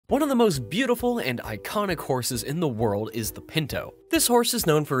One of the most beautiful and iconic horses in the world is the Pinto. This horse is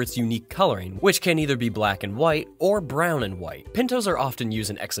known for its unique coloring, which can either be black and white or brown and white. Pintos are often used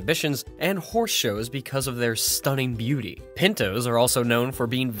in exhibitions and horse shows because of their stunning beauty. Pintos are also known for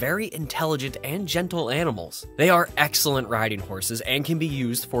being very intelligent and gentle animals. They are excellent riding horses and can be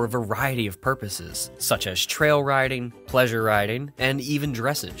used for a variety of purposes, such as trail riding, pleasure riding, and even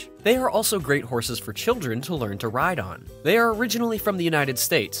dressage. They are also great horses for children to learn to ride on. They are originally from the United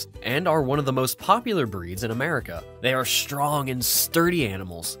States and are one of the most popular breeds in America. They are strong and sturdy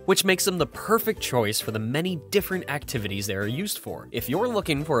animals, which makes them the perfect choice for the many different activities they are used for. If you're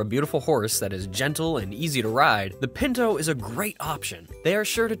looking for a beautiful horse that is gentle and easy to ride, the Pinto is a great option. They are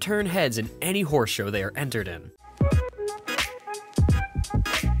sure to turn heads in any horse show they are entered in.